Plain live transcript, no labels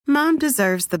Mom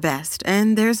deserves the best,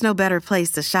 and there's no better place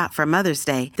to shop for Mother's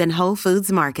Day than Whole Foods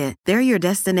Market. They're your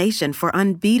destination for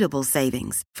unbeatable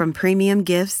savings, from premium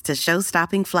gifts to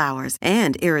show-stopping flowers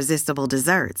and irresistible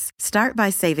desserts. Start by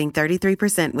saving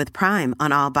 33% with Prime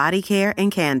on all body care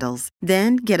and candles.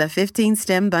 Then get a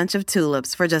 15-stem bunch of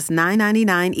tulips for just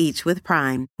 $9.99 each with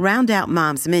Prime. Round out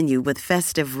Mom's menu with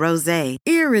festive rosé,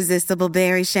 irresistible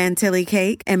berry chantilly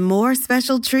cake, and more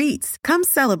special treats. Come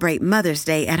celebrate Mother's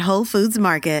Day at Whole Foods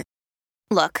Market.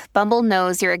 Look, Bumble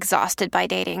knows you're exhausted by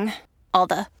dating. All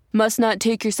the, must not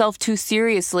take yourself too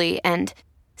seriously, and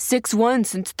 6'1"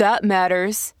 since that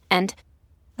matters, and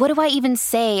what do I even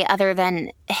say other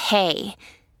than, hey?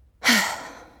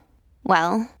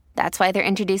 Well, that's why they're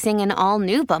introducing an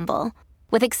all-new Bumble,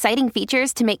 with exciting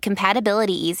features to make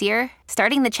compatibility easier,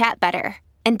 starting the chat better,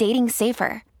 and dating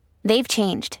safer. They've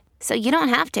changed, so you don't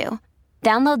have to.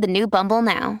 Download the new Bumble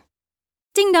now.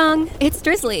 Ding dong, it's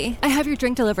Drizzly. I have your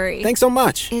drink delivery. Thanks so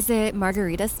much. Is it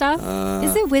margarita stuff?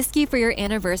 Is it whiskey for your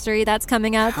anniversary that's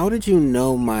coming up? How did you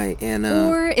know my Anna?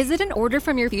 Or is it an order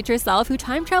from your future self who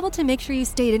time traveled to make sure you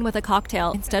stayed in with a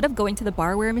cocktail instead of going to the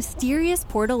bar where a mysterious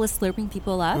portal is slurping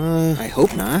people up? I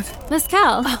hope not.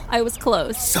 Mezcal. Oh, I was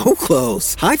close. So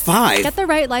close. High five. Get the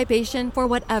right libation for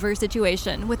whatever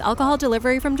situation with alcohol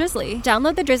delivery from Drizzly.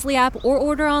 Download the Drizzly app or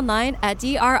order online at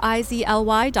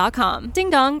DRIZLY.com. Ding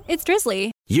dong, it's Drizzly.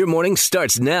 Your morning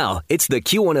starts now. It's the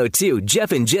Q102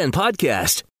 Jeff and Jen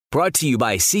podcast, brought to you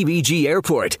by CBG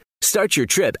Airport. Start your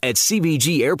trip at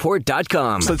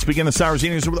CBGAirport.com. So let's begin the Sour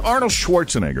News with Arnold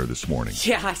Schwarzenegger this morning.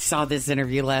 Yeah, I saw this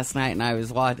interview last night, and I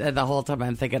was watching the whole time.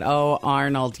 I'm thinking, oh,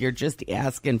 Arnold, you're just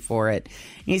asking for it.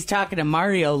 He's talking to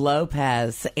Mario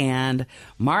Lopez, and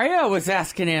Mario was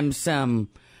asking him some,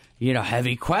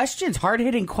 heavy questions,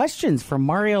 hard-hitting questions from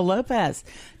Mario Lopez,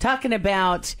 talking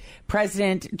about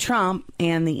President Trump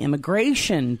and the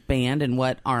immigration ban and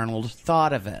what Arnold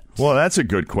thought of it. Well, that's a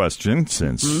good question,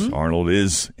 since Arnold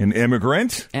is an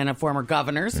immigrant. And a former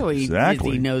governor, so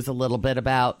Exactly. he knows a little bit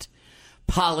about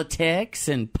politics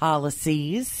and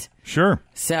policies. Sure.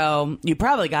 So you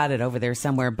probably got it over there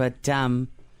somewhere, but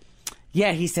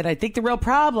yeah, he said, I think the real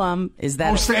problem is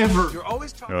that... Oh,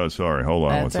 sorry. Hold on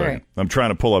one That's all second. right. I'm trying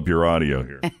to pull up your audio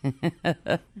here.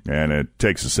 And it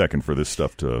takes a second for this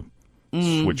stuff to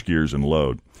switch gears and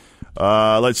load.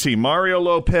 Let's see. Mario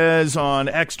Lopez on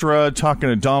Extra talking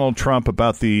to Donald Trump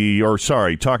about talking to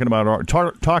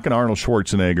Arnold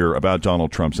Schwarzenegger about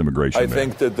Donald Trump's immigration I ban.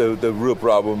 think that the real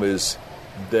problem is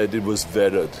that it was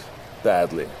vetted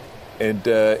badly. And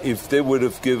if they would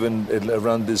have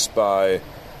run this by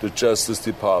the Justice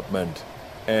Department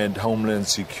and Homeland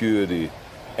Security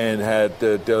and had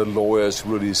their lawyers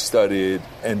really study it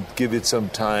and give it some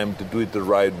time to do it the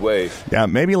right way. Yeah,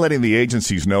 maybe letting the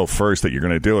agencies know first that you're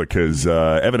going to do it, because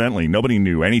evidently nobody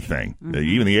knew anything.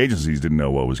 Even the agencies didn't know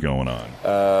what was going on.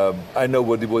 I know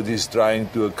what he's trying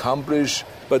to accomplish,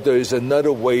 but there is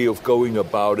another way of going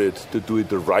about it to do it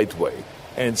the right way.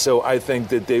 And so I think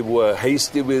that they were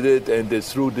hasty with it and they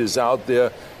threw this out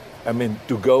there. I mean,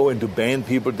 to go and to ban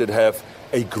people that have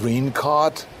a green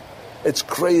card, it's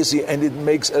crazy, and it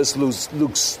makes us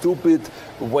look stupid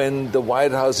when the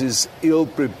White House is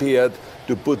ill-prepared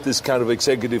to put this kind of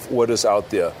executive orders out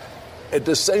there. At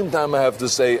the same time, I have to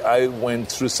say, I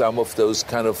went through some of those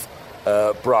kind of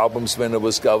problems when I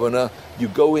was governor. You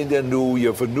go in there new, you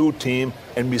have a new team,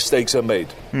 and mistakes are made.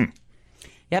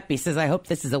 Yep, he says, I hope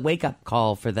this is a wake-up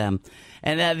call for them.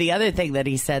 And the other thing that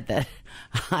he said that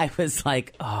I was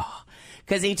like, oh,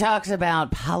 because he talks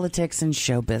about politics and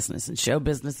show business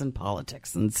and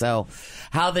politics. And so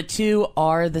how the two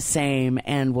are the same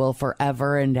and will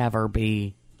forever and ever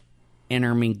be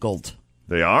intermingled.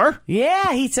 They are?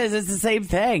 Yeah, he says it's the same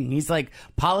thing. He's like,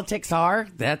 politics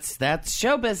that's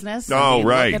show business. Oh,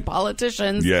 right. Look at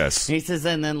politicians. Yes. He says,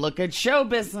 and then look at show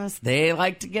business. They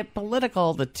like to get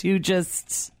political. The two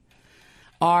just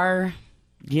are,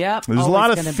 yep. There's a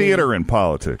lot of theater in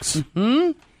politics.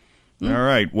 All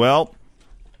right, well,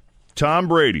 Tom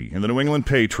Brady and the New England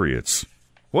Patriots.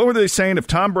 What were they saying? If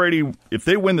Tom Brady, if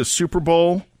they win the Super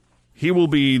Bowl, he will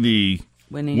be the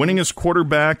winningest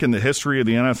quarterback in the history of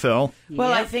the NFL?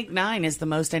 Well, I think 9 is the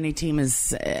most any team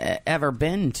has ever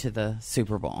been to the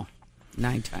Super Bowl.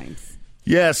 9 times.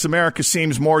 Yes, America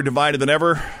seems more divided than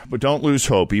ever, but don't lose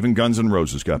hope. Even Guns N'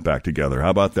 Roses got back together.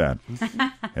 How about that?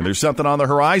 And there's something on the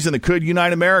horizon that could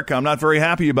unite America. I'm not very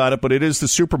happy about it, but it is the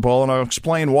Super Bowl, and I'll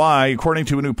explain why. According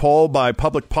to a new poll by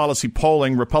Public Policy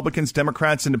Polling, Republicans,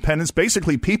 Democrats, Independents,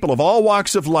 basically people of all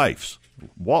walks of life,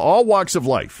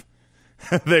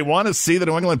 they want to see the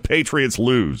New England Patriots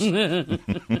lose.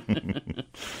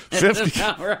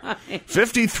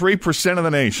 53% of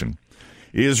the nation.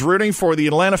 is rooting for the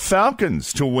Atlanta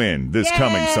Falcons to win this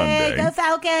coming Sunday. Go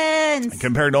Falcons!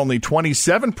 Compared to only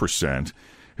 27%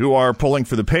 who are pulling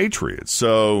for the Patriots.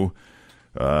 So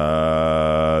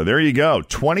there you go.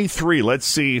 23. Let's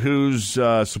see who's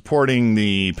supporting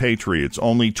the Patriots.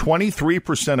 Only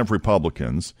 23% of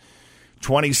Republicans,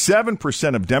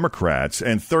 27% of Democrats,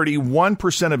 and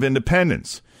 31% of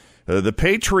independents. The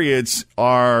Patriots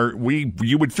are,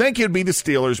 you would think it'd be the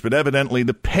Steelers, but evidently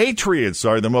the Patriots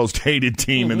are the most hated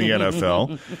team in the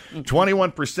NFL.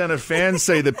 21% of fans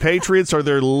say the Patriots are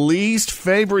their least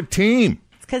favorite team.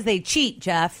 It's because they cheat,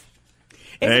 Jeff.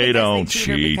 They don't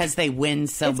cheat. Because they win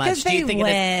so It's much. 'cause Do you they think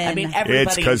win. I mean, everybody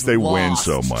It's 'cause they win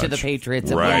so lost much. to the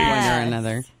Patriots at Right. one point Yes. or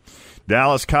another.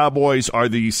 Dallas Cowboys are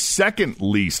the second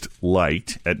least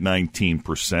liked at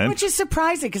 19%. Which is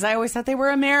surprising because I always thought they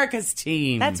were America's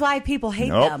team. That's why people hate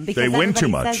Nope, them. Because they win too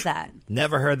everybody much. says that.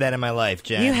 Never heard that in my life,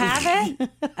 Jen. You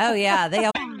haven't? Oh, yeah. They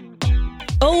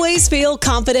Always feel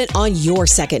confident on your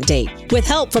second date. With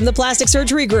help from the Plastic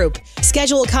Surgery Group.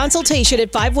 Schedule a consultation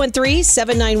at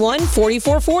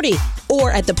 513-791-4440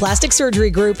 or at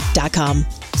theplasticsurgerygroup.com.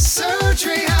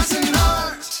 Surgery has an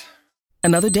art.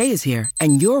 Another day is here,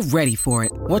 and you're ready for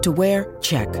it. What to wear?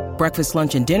 Check. Breakfast,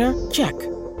 lunch, and dinner? Check.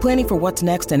 Planning for what's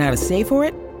next and how to save for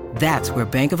it? That's where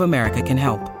Bank of America can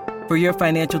help. For your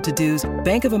financial to-dos,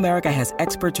 Bank of America has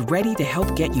experts ready to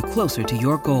help get you closer to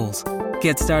your goals.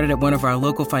 Get started at one of our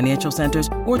local financial centers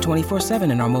or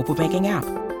 24/7 in our mobile banking app.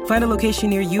 Find a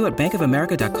location near you at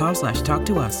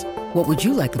bankofamerica.com/talktous. What would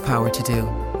you like the power to do?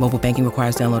 Mobile banking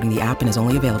requires downloading the app and is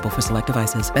only available for select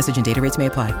devices. Message and data rates may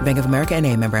apply. Bank of America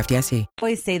NA, member FDIC.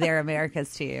 always say they're America's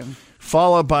team.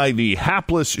 Followed by the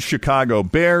hapless Chicago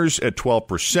Bears at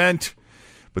 12%.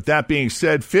 But that being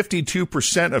said,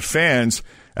 52% of fans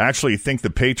actually think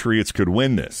the Patriots could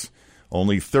win this.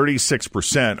 Only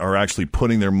 36% are actually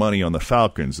putting their money on the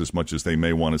Falcons, as much as they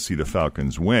may want to see the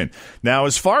Falcons win. Now,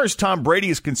 as far as Tom Brady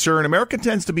is concerned, America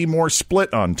tends to be more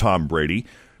split on Tom Brady,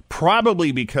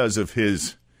 probably because of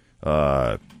his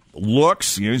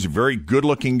looks. You know, he's a very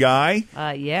good-looking guy.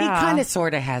 Yeah. He kind of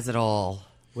sort of has it all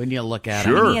when you look at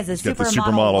him. Sure. I mean, he has a He's got the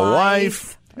supermodel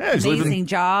wife. Yeah, he's amazing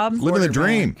job. living the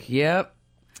dream. Yep.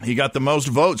 He got the most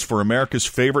votes for America's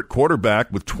favorite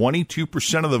quarterback with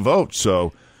 22% of the vote.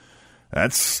 So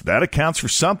that accounts for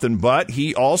something. But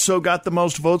he also got the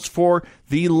most votes for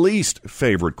the least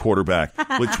favorite quarterback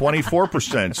with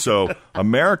 24%. So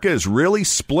America is really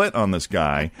split on this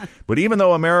guy. But even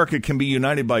though America can be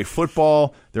united by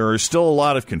football, there are still a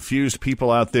lot of confused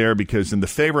people out there because in the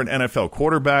favorite NFL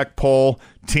quarterback poll,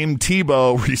 Tim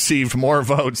Tebow received more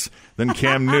votes than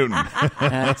Cam Newton.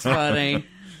 That's funny.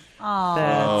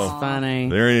 That's funny.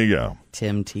 There you go.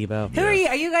 Tim Tebow. Who are you?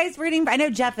 Are you guys rooting for? I know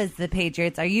Jeff is the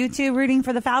Patriots. Are you two rooting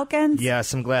for the Falcons?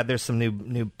 Yes, I'm glad there's some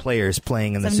new players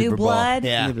playing in the Some Super new Bowl. blood?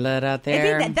 Yeah. New blood out I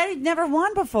there. think that they've never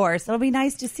won before, so it'll be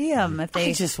nice to see them if they.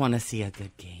 I just want to see a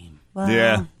good game. Well,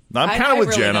 Yeah. I'm kind of with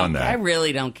really Jen don't- on that. I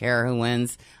really don't care who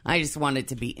wins. I just want it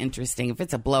to be interesting. If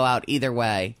it's a blowout either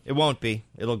way. It won't be.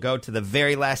 It'll go to the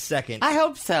very last second. I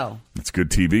hope so. It's good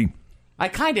TV. I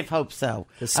kind of hope so.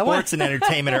 The sports and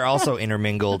entertainment are also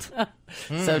intermingled.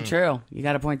 So true. You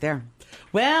got a point there.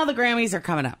 Well, the Grammys are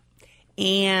coming up.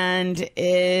 And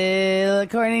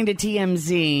according to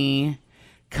TMZ,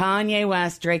 Kanye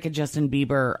West, Drake, and Justin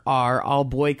Bieber are all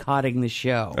boycotting the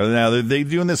show. Now, are they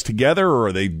doing this together or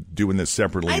are they doing this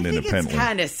separately I and think independently? it's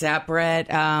kind of separate.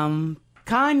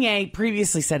 Kanye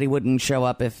previously said he wouldn't show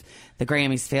up if the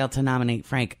Grammys failed to nominate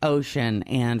Frank Ocean,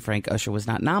 and Frank Ocean was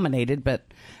not nominated, but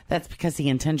that's because he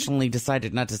intentionally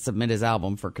decided not to submit his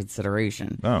album for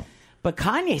consideration. Oh. But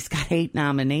Kanye's got 8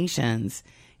 nominations.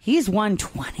 He's won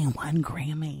 21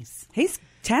 Grammys. He's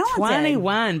talented.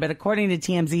 21, but according to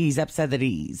TMZ, he's upset that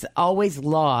he's always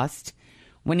lost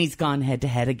when he's gone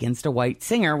head-to-head against a white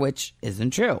singer, which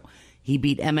isn't true. He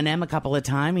beat Eminem a couple of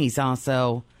times. He's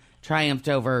also triumphed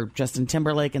over Justin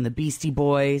Timberlake and the Beastie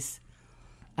Boys.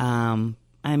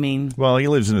 I mean... Well, he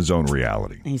lives in his own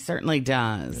reality. He certainly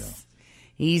does. Yeah.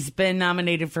 He's been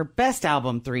nominated for Best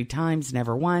Album 3 times,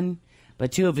 never won.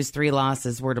 But 2 of his 3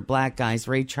 losses were to black guys,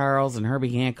 Ray Charles and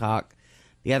Herbie Hancock.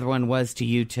 The other one was to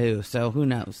U2, so who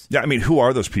knows? Yeah, I mean, who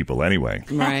are those people anyway?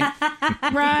 Right.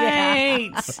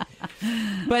 Right.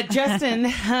 But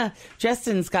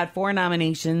Justin's got 4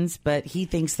 nominations, but he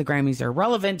thinks the Grammys are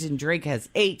relevant, and Drake has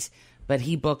 8, but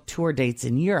he booked tour dates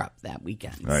in Europe that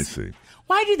weekend. I see.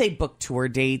 Why do they book tour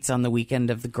dates on the weekend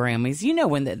of the Grammys? You know,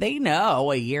 when they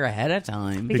know a year ahead of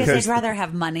time. Because they'd rather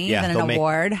have money than an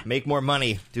award. Make more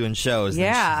money doing shows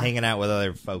than hanging out with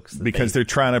other folks. Because they're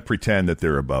trying to pretend that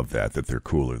they're above that they're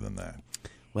cooler than that.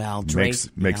 Well, Drake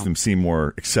makes them seem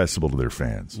more accessible to their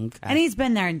fans. Okay. And he's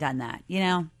been there and done that,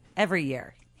 every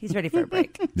year. He's ready for a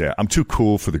break. Yeah, I'm too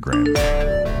cool for the Grammys.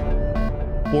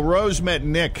 Well, Rose met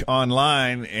Nick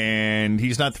online, and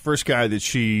he's not the first guy that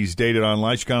she's dated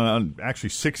online. She's gone on actually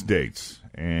 6 dates,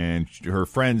 and her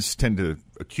friends tend to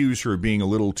accuse her of being a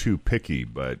little too picky.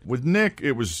 But with Nick,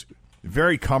 it was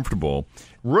very comfortable.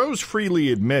 Rose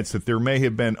freely admits that there may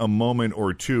have been a moment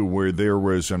or two where there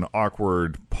was an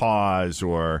awkward pause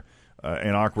or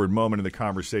an awkward moment in the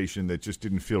conversation that just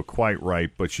didn't feel quite right,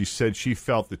 but she said she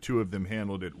felt the two of them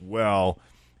handled it well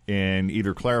in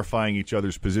either clarifying each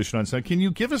other's position on something. Can you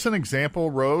give us an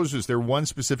example, Rose? Is there one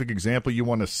specific example you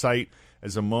want to cite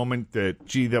as a moment that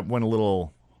went a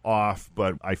little off,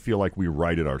 but I feel like we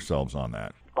righted ourselves on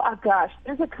that? Oh, gosh,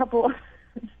 there's a couple.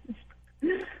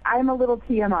 I'm a little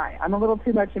TMI. I'm a little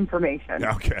too much information.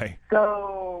 Okay.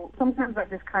 So sometimes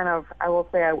I will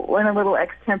say I went a little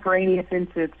extemporaneous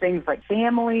into things like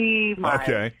family,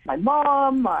 my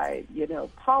mom, my,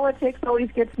 politics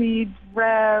always gets me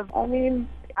revved. I mean,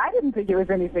 I didn't think it was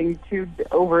anything too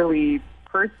overly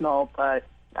personal, but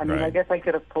I guess I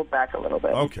could have pulled back a little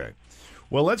bit. Okay.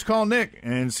 Well, let's call Nick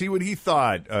and see what he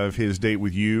thought of his date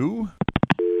with you.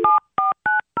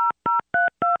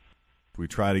 We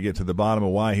try to get to the bottom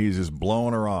of why he's just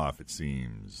blowing her off, it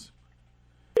seems.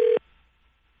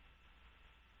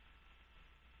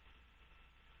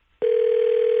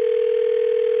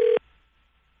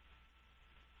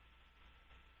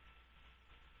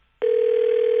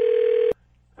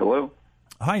 Hello?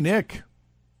 Hi, Nick.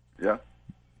 Yeah?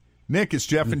 Nick, it's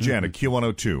Jeff and Jen at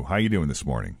Q102. How you doing this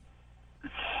morning?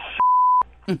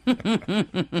 Oh,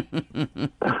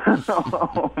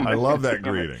 I love that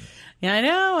greeting. Yeah,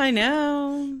 I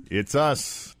know. It's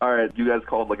us. All right, you guys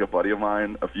called a buddy of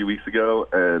mine a few weeks ago,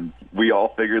 and we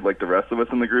all figured, the rest of us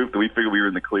in the group, that we figured we were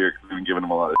in the clear because we've been giving him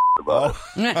a lot of about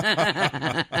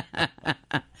it.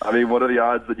 I mean, what are the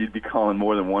odds that you'd be calling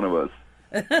more than one of us?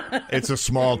 It's a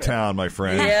small town, my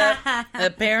friend. Yeah,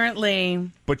 apparently.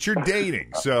 But you're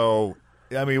dating, so...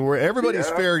 I mean, everybody's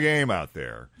fair game out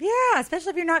there. Yeah,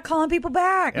 especially if you're not calling people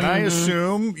back. And I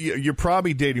assume you're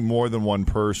probably dating more than one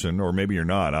person, or maybe you're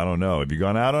not. I don't know. Have you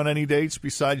gone out on any dates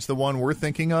besides the one we're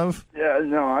thinking of? Yeah,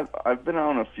 no, I've been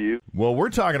on a few. Well, we're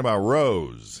talking about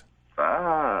Rose. All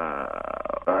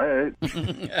right.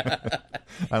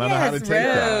 I don't know how to take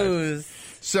Rose. that.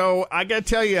 So I got to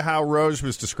tell you how Rose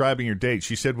was describing your date.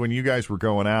 She said when you guys were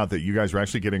going out that you guys were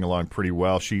actually getting along pretty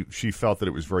well. She felt that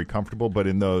it was very comfortable, but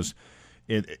in those...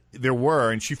 there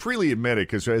were, and she freely admitted,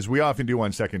 because as we often do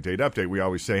on Second Date Update, we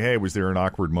always say, hey, was there an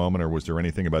awkward moment, or was there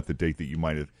anything about the date that you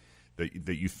might have,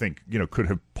 that you think, could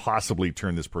have possibly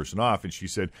turned this person off? And she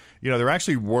said, there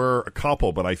actually were a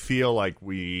couple, but I feel like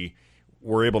we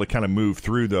were able to kind of move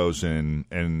through those and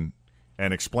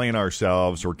explain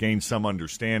ourselves or gain some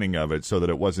understanding of it so that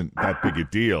it wasn't that big a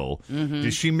deal. Mm-hmm.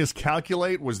 Did she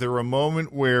miscalculate? Was there a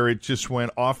moment where it just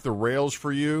went off the rails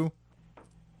for you?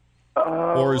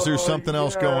 Or is there something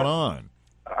else going on?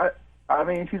 I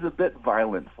mean, she's a bit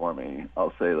violent for me.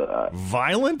 I'll say that.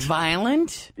 Violent?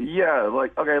 Violent? Yeah,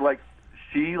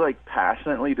 she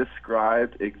passionately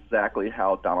described exactly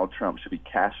how Donald Trump should be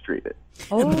castrated.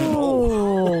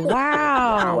 Oh,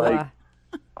 wow.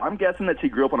 I'm guessing that she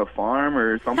grew up on a farm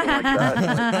or something like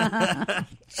that.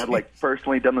 Had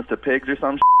personally done this to pigs or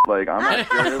some shit. I'm not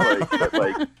sure.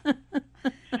 But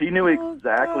she knew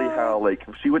exactly how,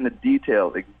 she wouldn't have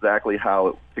detailed exactly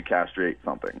how to castrate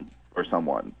something or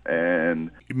someone.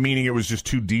 And meaning it was just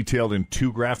too detailed and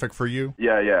too graphic for you?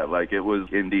 Yeah. It was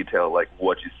in detail,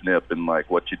 what you snip and,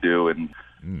 what you do. And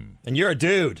you're a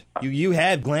dude. You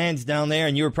had glands down there,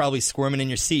 and you were probably squirming in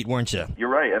your seat, weren't you? You're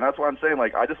right, and that's why I'm saying,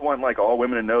 I just want, all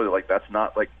women to know that, that's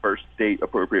not, first date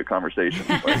appropriate conversation.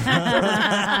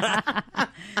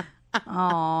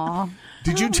 Aww.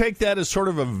 Did you take that as sort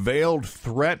of a veiled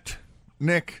threat,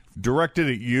 Nick, directed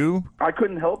at you? I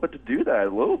couldn't help but to do that a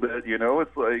little bit,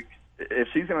 It's if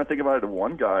she's going to think about it to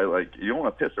one guy, you don't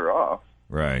want to piss her off.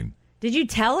 Right. Did you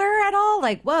tell her at all?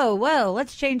 Whoa,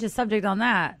 let's change the subject on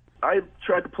that. I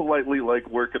tried to politely,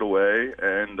 work it away,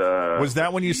 and... was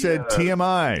that when you said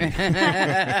TMI?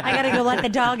 I gotta go let the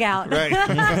dog out. Right.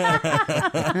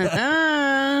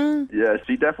 Yeah,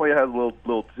 she definitely has a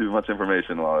little too much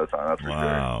information a lot of the time, that's for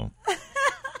sure.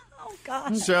 Oh,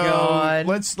 God. So,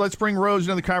 let's bring Rose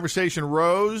into the conversation.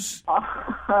 Rose?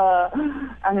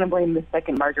 I'm going to blame the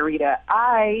second margarita.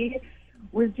 I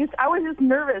was just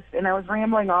nervous, and I was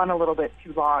rambling on a little bit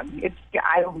too long.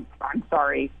 I'm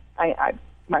sorry.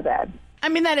 My bad. I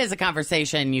mean, that is a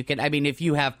conversation you could, I mean, if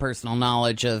you have personal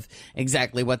knowledge of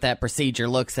exactly what that procedure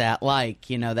looks at like,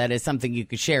 that is something you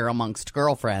could share amongst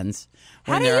girlfriends.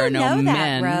 How when do there you are no know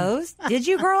men. that, Rose? Did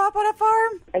you grow up on a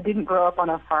farm? I didn't grow up on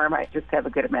a farm. I just have a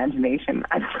good imagination.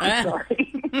 I'm so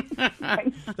sorry.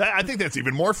 I think that's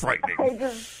even more frightening.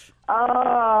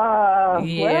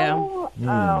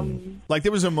 Like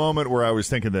there was a moment where I was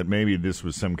thinking that maybe this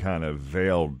was some kind of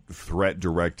veiled threat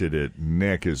directed at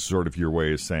Nick as sort of your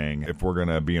way of saying, if we're going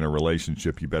to be in a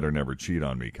relationship, you better never cheat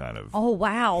on me kind of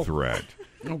threat.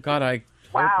 Oh, God,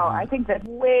 Wow, I think that's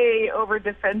way over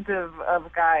defensive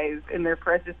of guys and their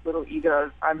precious little egos.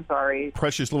 I'm sorry.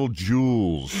 Precious little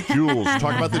jewels.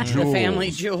 Talk about the jewels. The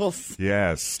family jewels.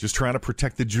 Yes, just trying to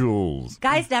protect the jewels.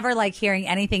 Guys never like hearing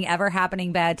anything ever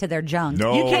happening bad to their junk.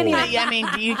 No. You can't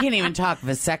even, you can't even talk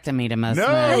vasectomy to most No.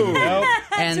 men. Nope.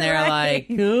 And they're right.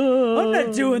 like, oh. I'm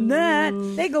not doing that.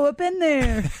 They go up in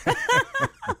there.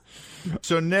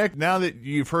 So, Nick, now that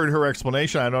you've heard her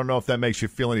explanation, I don't know if that makes you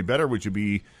feel any better. Would you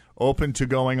be open to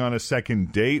going on a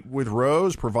second date with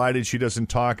Rose, provided she doesn't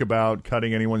talk about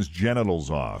cutting anyone's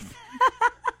genitals off?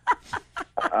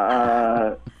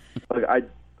 Look,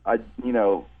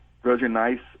 Rose, you're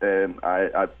nice, and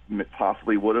I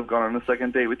possibly would have gone on a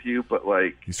second date with you, but,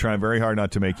 like... He's trying very hard not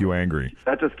to make you angry.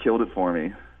 That just killed it for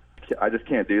me. I just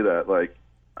can't do that. Like,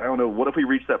 I don't know, what if we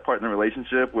reach that part in the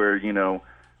relationship where,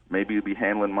 maybe you'd be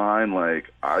handling mine?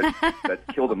 Like, that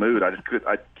killed the mood.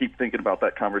 I keep thinking about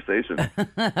that conversation.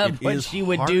 What she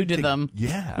would do to them.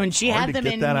 Yeah. When she had them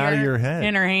in out of your head.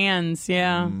 In her hands,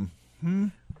 yeah. Mm-hmm.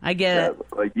 I get it.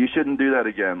 Like, you shouldn't do that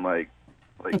again, like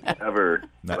ever.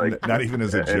 Not even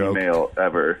as a any joke. male,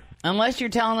 ever. Unless you're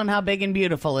telling them how big and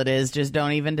beautiful it is, just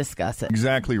don't even discuss it.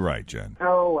 Exactly right, Jen.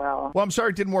 Oh, well. Well, I'm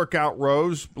sorry it didn't work out,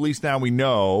 Rose. At least now we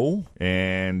know.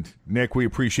 And, Nick, we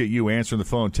appreciate you answering the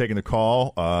phone, taking the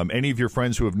call. Any of your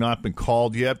friends who have not been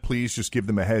called yet, please just give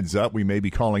them a heads up. We may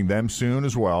be calling them soon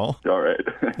as well. All right.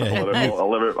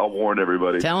 I'll warn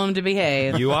everybody. Tell them to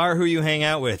behave. You are who you hang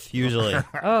out with, usually.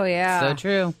 Oh, yeah. So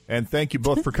true. And thank you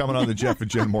both for coming on the Jeff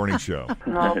and Jen Morning Show.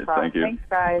 No problem. Thank you. Thanks,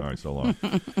 guys. All right, so long.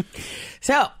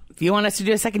 So, if you want us to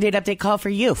do a second date update, call for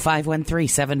you,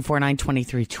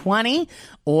 513-749-2320,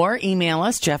 or email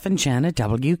us, Jeff and Jen at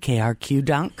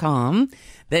WKRQ.com.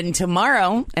 Then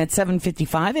tomorrow at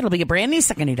 7:55, it'll be a brand new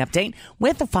second date update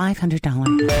with a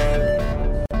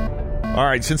 $500. All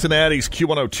right, Cincinnati's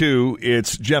Q102.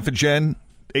 It's Jeff and Jen,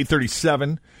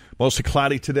 8:37. Mostly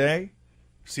cloudy today.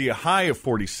 See a high of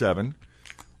 47.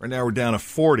 Right now we're down to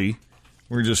 40.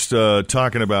 We're just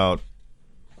talking about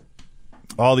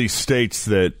all these states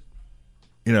that,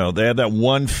 they have that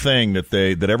one thing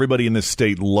that everybody in this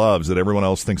state loves that everyone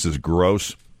else thinks is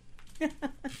gross.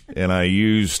 And I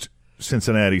used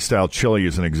Cincinnati-style chili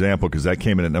as an example because that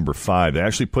came in at number 5. They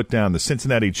actually put down the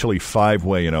Cincinnati Chili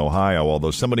 5-Way in Ohio,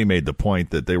 although somebody made the point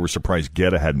that they were surprised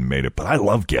Geta hadn't made it. But I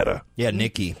love Geta. Yeah,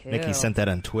 Nikki sent that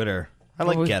on Twitter. I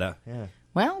like Geta. Yeah.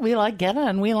 Well, we like Geta,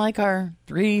 and we like our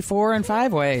 3, 4, and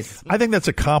 5 ways. I think that's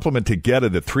a compliment to Geta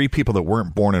that 3 people that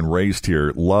weren't born and raised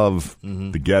here love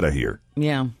the Geta here.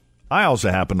 Yeah. I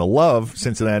also happen to love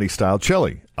Cincinnati-style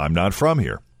chili. I'm not from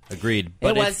here. Agreed.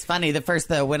 But it was funny.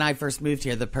 When I first moved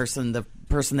here, the person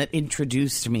that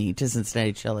introduced me to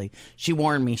Cincinnati chili, she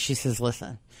warned me. She says,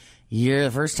 "Listen, the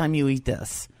first time you eat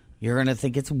this, you're going to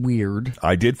think it's weird."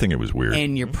 I did think it was weird.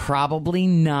 And you're probably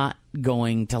not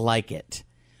going to like it.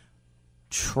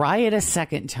 Try it a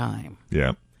second time.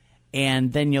 Yeah.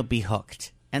 And then you'll be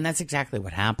hooked. And that's exactly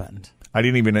what happened. I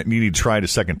didn't even need to try it a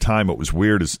second time. What was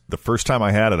weird is the first time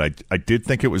I had it, I did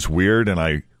think it was weird, and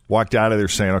I walked out of there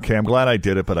saying, okay, I'm glad I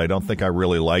did it, but I don't think I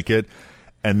really like it.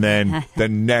 And then the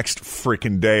next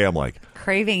freaking day, I'm like,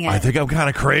 craving it. I think I'm kind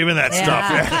of craving that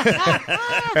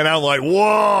stuff. And I'm like,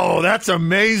 whoa, that's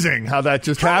amazing how that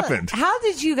just happened. How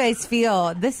did you guys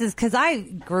feel? This is because I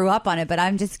grew up on it, but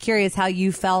I'm just curious how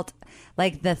you felt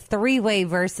like the 3-way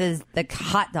versus the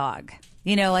hot dog.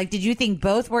 Did you think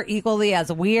both were equally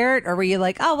as weird, or were you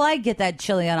like, oh, well, I get that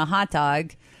chili on a hot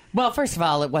dog? Well, first of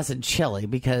all, it wasn't chili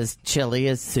because chili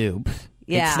is soup.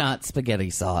 Yeah. It's not spaghetti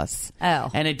sauce. Oh.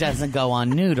 And it doesn't go on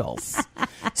noodles.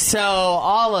 So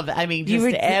all of it,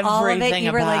 everything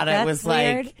about it was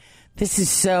weird? like, this is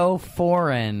so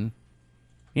foreign.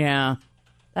 Yeah.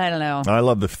 I don't know. I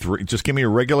love the 3. Just give me a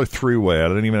regular 3-way. I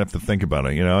don't even have to think about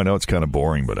it. I know it's kind of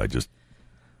boring, but I just...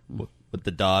 With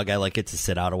the dog, I like it to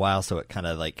sit out a while so it kind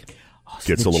of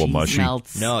gets a little mushy.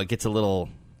 Melts. No, it gets a little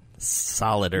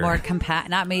solider. More compact.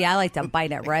 Not me. I like to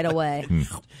bite it right away.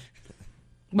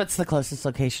 What's the closest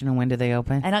location and when do they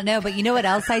open? I don't know, but you know what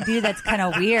else I do that's kind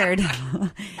of weird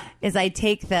is I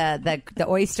take the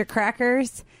oyster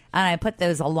crackers And I put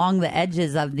those along the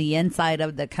edges of the inside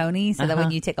of the coney so that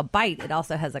when you take a bite, it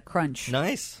also has a crunch.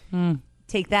 Nice.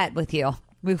 Take that with you.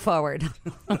 Move forward.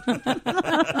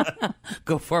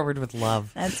 Go forward with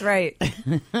love. That's right.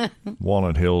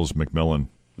 Walnut Hills,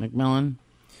 McMillan.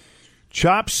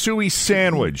 Chop suey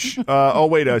sandwich.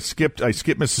 I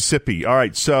skipped Mississippi. All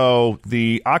right, so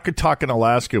the Akatakan,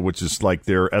 Alaska, which is like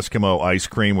their Eskimo ice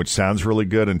cream, which sounds really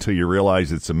good until you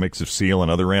realize it's a mix of seal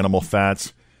and other animal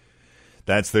fats.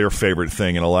 That's their favorite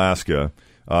thing in Alaska.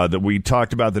 That we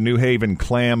talked about the New Haven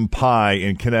clam pie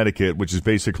in Connecticut, which is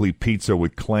basically pizza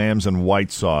with clams and white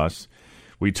sauce.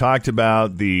 We talked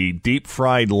about the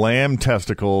deep-fried lamb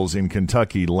testicles in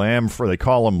Kentucky. They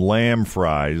call them lamb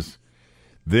fries.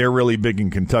 They're really big in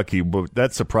Kentucky, but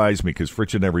that surprised me because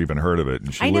Fritz had never even heard of it,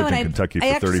 and she lived in Kentucky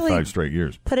for 35 straight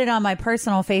years. Put it on my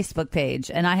personal Facebook page,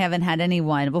 and I haven't had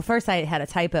anyone. Well, first I had a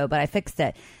typo, but I fixed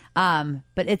it.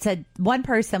 But it said one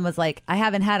person was like, I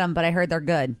haven't had them, but I heard they're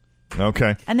good.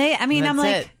 Okay. And I'm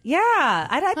like, yeah,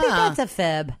 I think that's a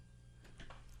fib.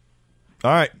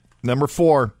 All right, number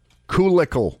 4,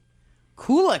 Kulikle.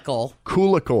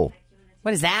 Kulikle?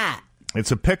 What is that?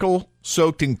 It's a pickle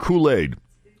soaked in Kool-Aid.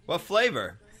 What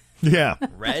flavor? Yeah.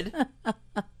 Red?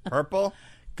 Purple?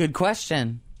 Good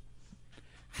question.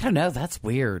 I don't know. That's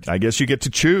weird. I guess you get to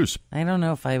choose. I don't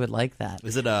know if I would like that.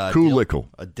 Is it a Kulikle?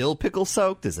 A dill pickle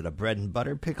soaked? Is it a bread and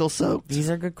butter pickle soaked? These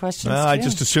are good questions, I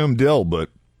just assumed dill, but...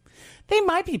 They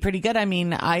might be pretty good. I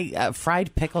mean,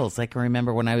 fried pickles, I can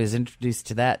remember when I was introduced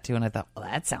to that, too, and I thought, well,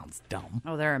 that sounds dumb.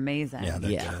 Oh, they're amazing. Yeah,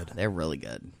 they're good. They're really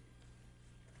good.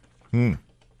 It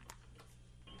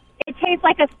tastes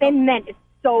like a Thin Mint. It's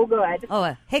so good.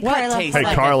 Oh, hey, What Carla. tastes Hey,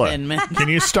 like Carla, a Thin Mint? can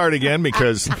you start again?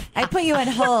 Because I put you on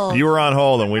hold. you were on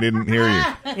hold and we didn't hear you.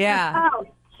 Yeah. Oh,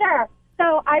 sure.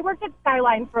 So I worked at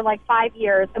Skyline for like 5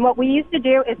 years, and what we used to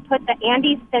do is put the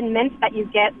Andes Thin Mints that you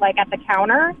get like at the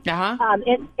counter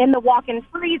in the walk-in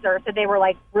freezer, so they were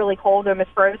like really cold, almost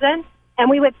frozen. And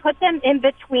we would put them in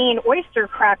between oyster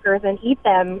crackers and eat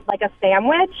them like a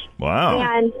sandwich. Wow.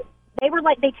 And they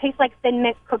taste like Thin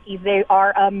Mint cookies. They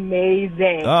are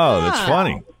amazing. Oh, that's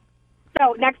funny.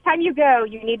 So next time you go,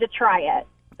 you need to try it.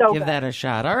 So Give good. that a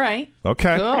shot. All right.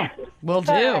 Okay. Cool. Will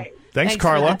do. All right. Thanks,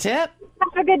 Carla. For the tip.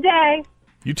 Have a good day.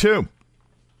 You too.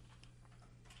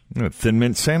 A Thin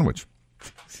Mint sandwich.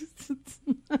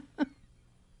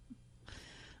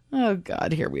 Oh,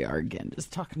 God. Here we are again,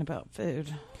 just talking about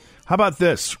food. How about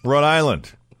this? Rhode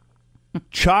Island.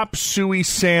 Chop suey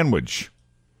sandwich.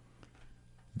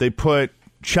 They put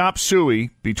chop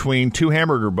suey between 2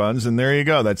 hamburger buns, and there you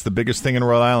go. That's the biggest thing in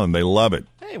Rhode Island. They love it.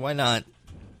 Hey, why not?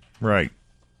 Right.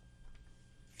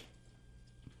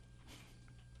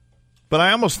 But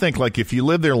I almost think, like, if you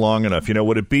live there long enough,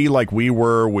 would it be like we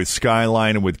were with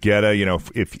Skyline and with Geta,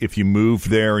 if you moved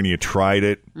there and you tried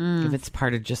it? If it's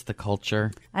part of just the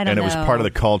culture. I don't and know. it was part of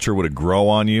the culture, would it grow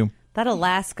on you? That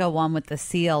Alaska one with the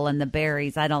seal and the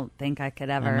berries, I don't think I could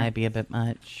ever. That might be a bit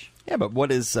much. Yeah, but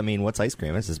what's ice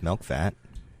cream? This is milk fat.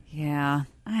 Yeah,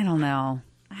 I don't know.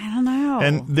 Oh.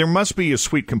 And there must be a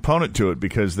sweet component to it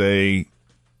because they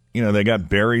got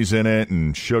berries in it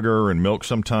and sugar and milk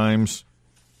sometimes.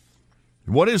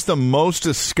 What is the most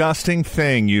disgusting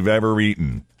thing you've ever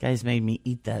eaten? Guys made me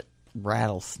eat that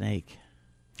rattlesnake.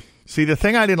 See, the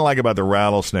thing I didn't like about the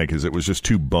rattlesnake is it was just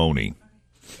too bony.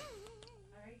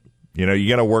 You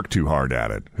got to work too hard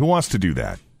at it. Who wants to do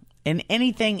that? And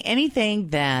anything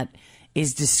that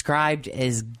is described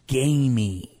as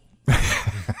gamey.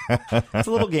 It's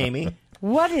a little gamey.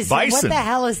 What Bison. the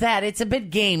hell is that? It's a bit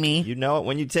gamey. You know it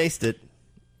when you taste it.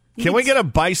 Can we get a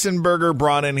bison burger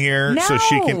brought in here so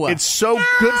she can? It's so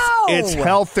good. It's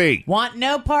healthy. Want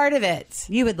no part of it.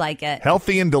 You would like it.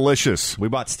 Healthy and delicious. We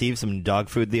bought Steve some dog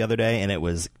food the other day, and it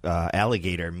was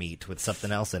alligator meat with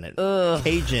something else in it. Ugh.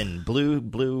 Cajun,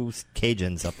 blue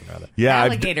Cajun something or other. Yeah,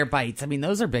 alligator bites. I mean,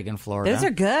 those are big in Florida. Those are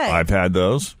good. I've had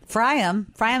those. Fry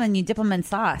them, and you dip them in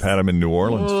sauce. Had them in New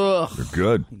Orleans. Ugh. They're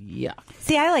good. Yeah.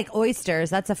 See, I like oysters.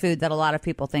 That's a food that a lot of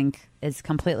people think is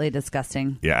completely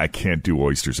disgusting. Yeah, I can't do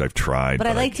oysters. I've tried, But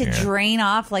I like to can't. drain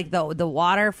off like the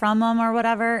water from them or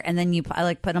whatever, and then I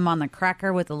like put them on the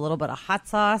cracker with a little bit of hot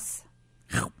sauce.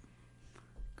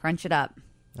 Crunch it up.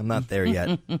 I'm not there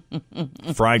yet.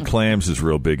 Fried clams is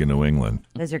real big in New England.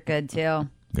 Those are good too.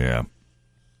 Yeah. How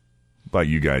about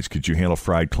you guys? Could you handle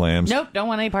fried clams? Nope, don't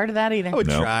want any part of that either. I would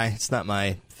try. It's not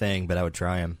my thing, but I would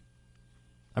try them.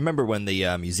 I remember when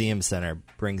the museum center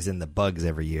brings in the bugs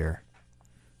every year.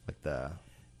 Like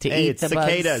eat the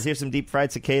cicadas. bugs. Here's some deep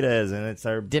fried cicadas, and it's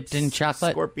our dipped in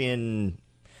chocolate scorpion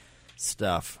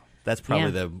stuff. That's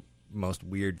probably the most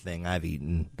weird thing I've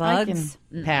eaten. Bugs?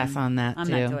 I can pass on that I'm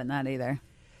too. not doing that either.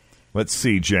 Let's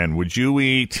see, Jen. Would you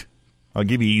eat? I'll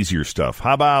give you easier stuff.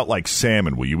 How about like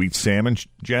salmon? Will you eat salmon,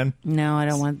 Jen? No, I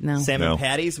don't want salmon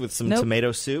patties with some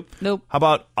tomato soup. Nope. How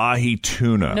about ahi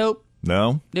tuna? Nope.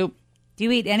 No. Nope. Do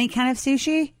you eat any kind of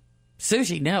sushi?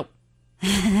 Sushi? Nope.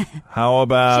 How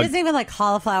about She doesn't even like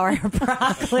cauliflower or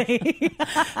broccoli.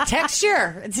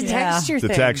 Texture. It's a texture the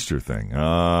thing. texture thing?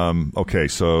 Okay,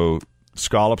 so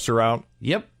scallops are out.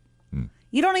 Yep.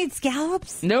 You don't eat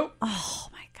scallops? Nope. Oh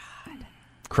my god.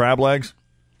 Crab legs?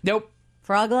 Nope.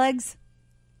 Frog legs?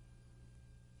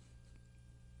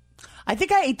 I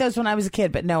think I ate those when I was a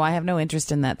kid, but no, I have no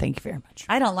interest in that. Thank you very much.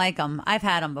 I don't like them. I've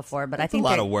had them before, but I think a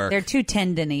lot they're, of work. they're too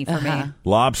tendony for me.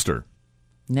 Lobster?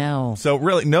 No. So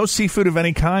really, no seafood of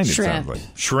any kind, Shrimp. it sounds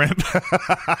like. Shrimp?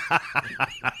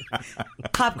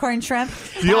 Popcorn shrimp?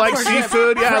 Do you like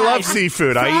seafood? Yeah, I love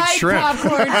seafood. I eat Fried shrimp.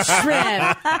 popcorn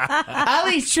shrimp. I'll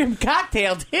eat shrimp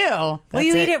cocktail, too. Will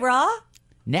you eat it raw?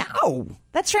 No.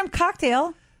 That's shrimp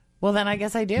cocktail. Well, then I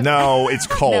guess I do. No, it's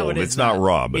cold. No, it is it's not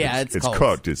raw, but yeah, it's cold.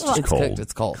 cooked. It's just It's cold. cooked.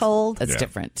 It's cold. Cold? That's Yeah.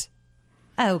 different.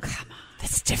 Oh, come on.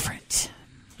 That's different.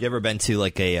 You ever been to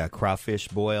like a crawfish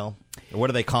boil? Or what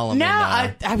do they call them? No,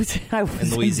 in, I was in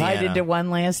Louisiana. invited to one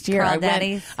last year.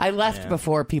 Crawdaddies? I left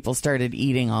before people started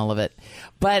eating all of it.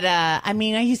 But I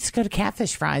mean, I used to go to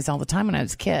catfish fries all the time when I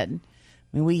was a kid.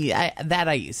 I mean,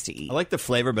 I used to eat. I like the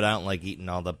flavor, but I don't like eating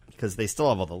all the because they still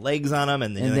have all the legs on them,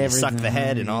 and then And you suck the everything.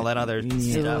 head and all that other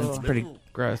stuff. It's pretty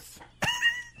gross.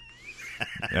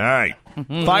 All right.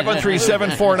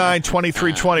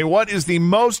 513-749-2320. What is the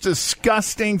most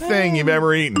disgusting thing you've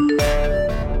ever eaten?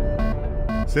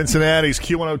 Cincinnati's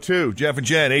Q102. Jeff and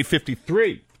Jen,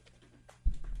 853.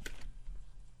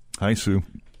 Hi, Sue.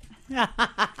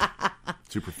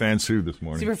 Superfan Sue this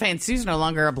morning. Superfan Sue's no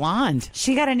longer a blonde.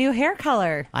 She got a new hair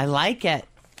color. I like it.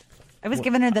 I was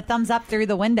giving her the thumbs up through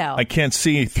the window. I can't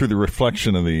see through the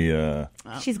reflection of the...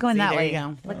 She's going See, that there way. you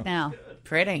go. Look now.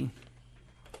 Pretty.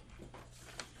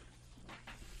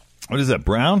 What is that,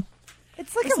 brown?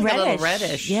 It's like It's a like reddish. a little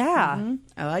reddish. Yeah. Mhm.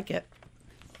 I like it.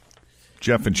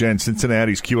 Jeff and Jen,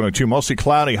 Cincinnati's Q102. Mostly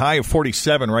cloudy, high of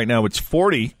 47. Right now it's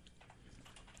 40.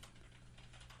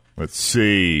 Let's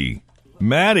see.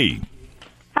 Maddie,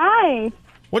 Hi.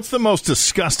 what's the most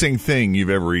disgusting thing you've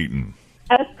ever eaten?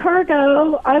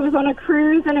 Escargot. I was on a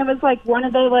cruise, and it was like one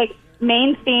of the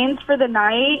main themes for the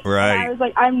night. Right. And I was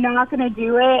like, I'm not going to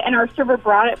do it, and our server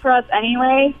brought it for us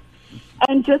anyway.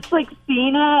 And just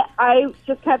seeing it, I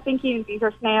just kept thinking, these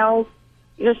are snails.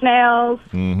 These are snails.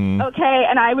 Mm-hmm. Okay,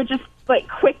 and I would just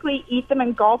quickly eat them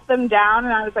and gulp them down,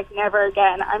 and I was like, never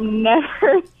again. I'm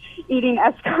never eating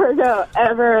escargot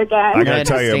ever again. I got to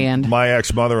tell you, my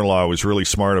ex-mother-in-law was really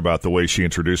smart about the way she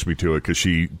introduced me to it because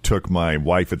she took my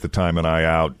wife at the time and I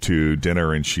out to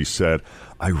dinner, and she said,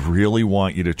 I really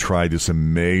want you to try this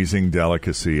amazing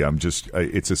delicacy.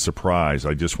 It's a surprise.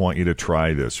 I just want you to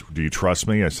try this. Do you trust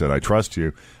me? I said, I trust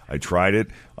you. I tried it.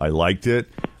 I liked it.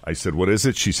 I said, what is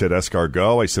it? She said,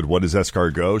 escargot. I said, what is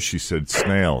escargot? She said,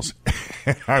 snails.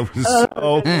 I was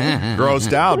so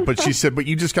grossed out. But she said, but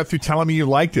you just got through telling me you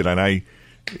liked it. And I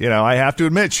have to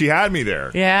admit, she had me there.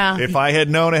 Yeah. If I had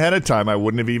known ahead of time, I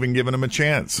wouldn't have even given him a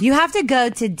chance. You have to go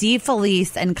to De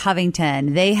Felice in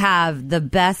Covington. They have the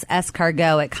best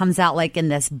escargot. It comes out in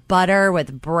this butter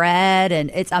with bread,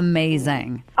 and it's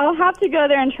amazing. I'll have to go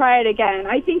there and try it again.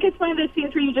 I think it's one of those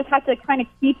things where you just have to kind of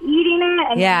keep eating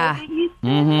it. And Yeah. get used to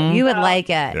Mm-hmm. You would like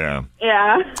it. Yeah.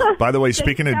 Yeah. By the way,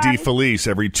 speaking of De Felice,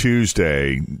 every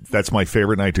Tuesday, that's my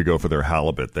favorite night to go for their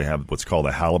halibut. They have what's called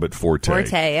a halibut forte.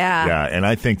 Forte, yeah. Yeah, and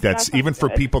I think that's even for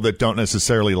people that don't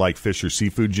necessarily like fish or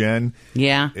seafood, Jen.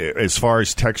 Yeah. As far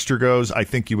as texture goes, I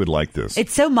think you would like this.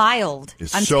 It's so mild.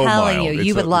 It's I'm so telling mild. you, It's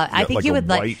you would love. I yeah, think you would a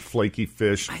like. white, flaky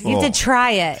fish. You have to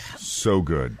try it. So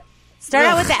good. Start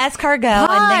out with the escargot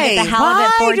and then get the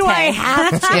halibut Why forte. do I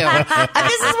have to?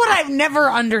 This is what I've never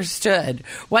understood.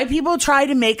 Why people try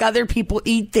to make other people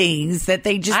eat things that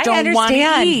they just I don't want to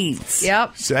understand. eat.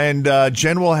 Yep. And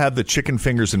Jen will have the chicken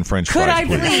fingers and French Could fries.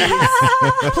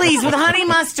 I please? Please, with honey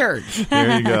mustard.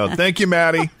 There you go. Thank you,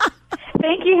 Maddie.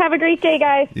 Thank you. Have a great day,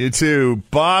 guys. You too.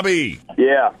 Bobby.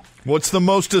 Yeah. What's the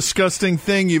most disgusting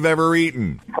thing you've ever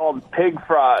eaten? Called pig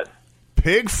fries.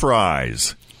 Pig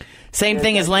fries. Same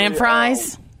thing as lamb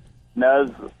fries? No,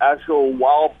 it's actual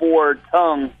wild boar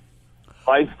tongue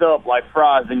sliced up like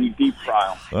fries, and you deep fry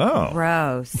them. Oh.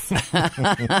 Gross. It's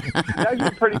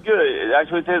actually pretty good. It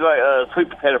actually tastes like sweet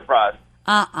potato fries.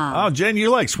 Oh, Jen, you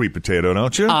like sweet potato,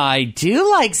 don't you? I do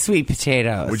like sweet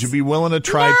potatoes. Would you be willing to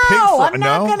try pig No, fries? I'm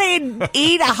not going to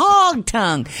eat a hog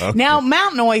tongue. Okay. Now,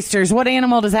 mountain oysters, what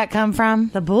animal does that come from?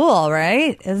 The bull,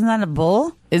 right? Isn't that a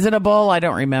bull? Is it a bull? I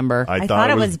don't remember. I thought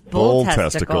it was bull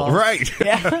testicle. Right.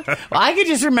 Yeah. Well, I could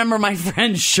just remember my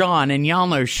friend Sean, and y'all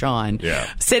know Sean,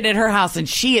 sitting at her house, and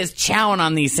she is chowing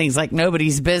on these things like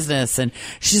nobody's business. And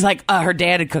she's like, her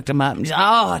dad had cooked them up. And she's,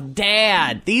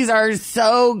 Dad, these are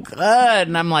so good.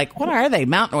 And I'm like, what are they?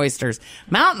 Mountain oysters.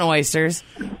 Mountain oysters?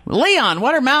 Leon,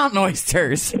 what are mountain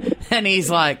oysters? And he's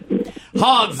like,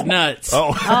 hog's nuts.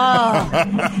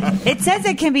 It says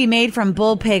it can be made from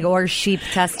bull, pig, or sheep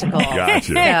testicle.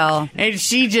 Gotcha. So, and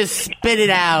she just spit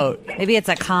it out. Maybe it's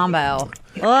a combo.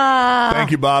 Thank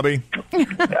you, Bobby.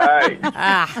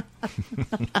 It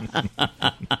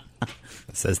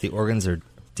says the organs are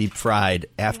deep fried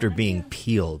after being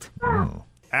peeled.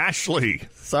 Ashley.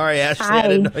 Sorry, Ashley. Hi. I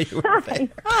didn't know you were there.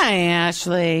 Hi,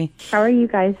 Ashley. How are you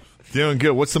guys? Doing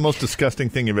good. What's the most disgusting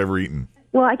thing you've ever eaten?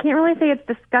 Well, I can't really say it's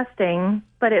disgusting,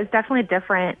 but it was definitely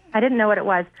different. I didn't know what it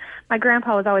was. My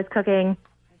grandpa was always cooking,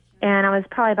 and I was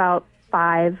probably about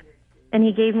 5, and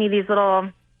he gave me these little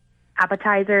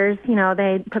appetizers. You know,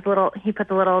 he put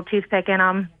the little toothpick in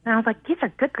them, and I was like, "These are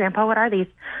good, Grandpa. What are these?"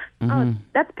 Oh,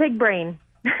 that's pig brain.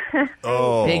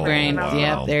 Pig brain. Wow.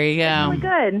 Yep, there you go. Really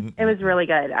good. It was really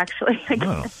good, actually.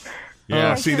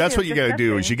 Yeah, see, that's what you got to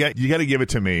do. Is you got to give it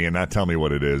to me and not tell me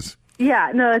what it is.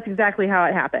 Yeah, no, that's exactly how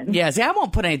it happened. Yeah, see, I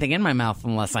won't put anything in my mouth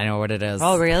unless I know what it is.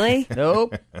 Oh, really?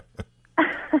 Nope.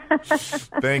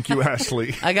 Thank you,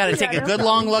 Ashley. I got to take a good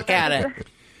long look at it. A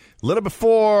little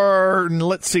before,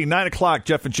 9 o'clock,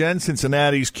 Jeff and Jen,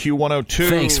 Cincinnati's Q102.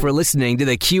 Thanks for listening to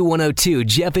the Q102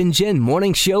 Jeff and Jen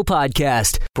Morning Show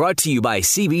podcast, brought to you by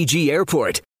CBG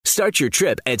Airport. Start your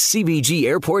trip at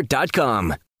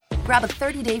CBGAirport.com. Grab a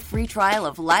 30-day free trial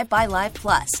of Live by Live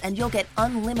Plus, and you'll get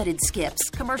unlimited skips,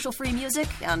 commercial-free music,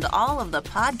 and all of the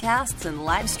podcasts and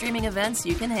live streaming events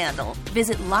you can handle.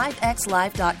 Visit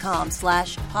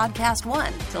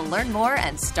livexlive.com/podcast1 to learn more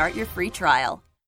and start your free trial.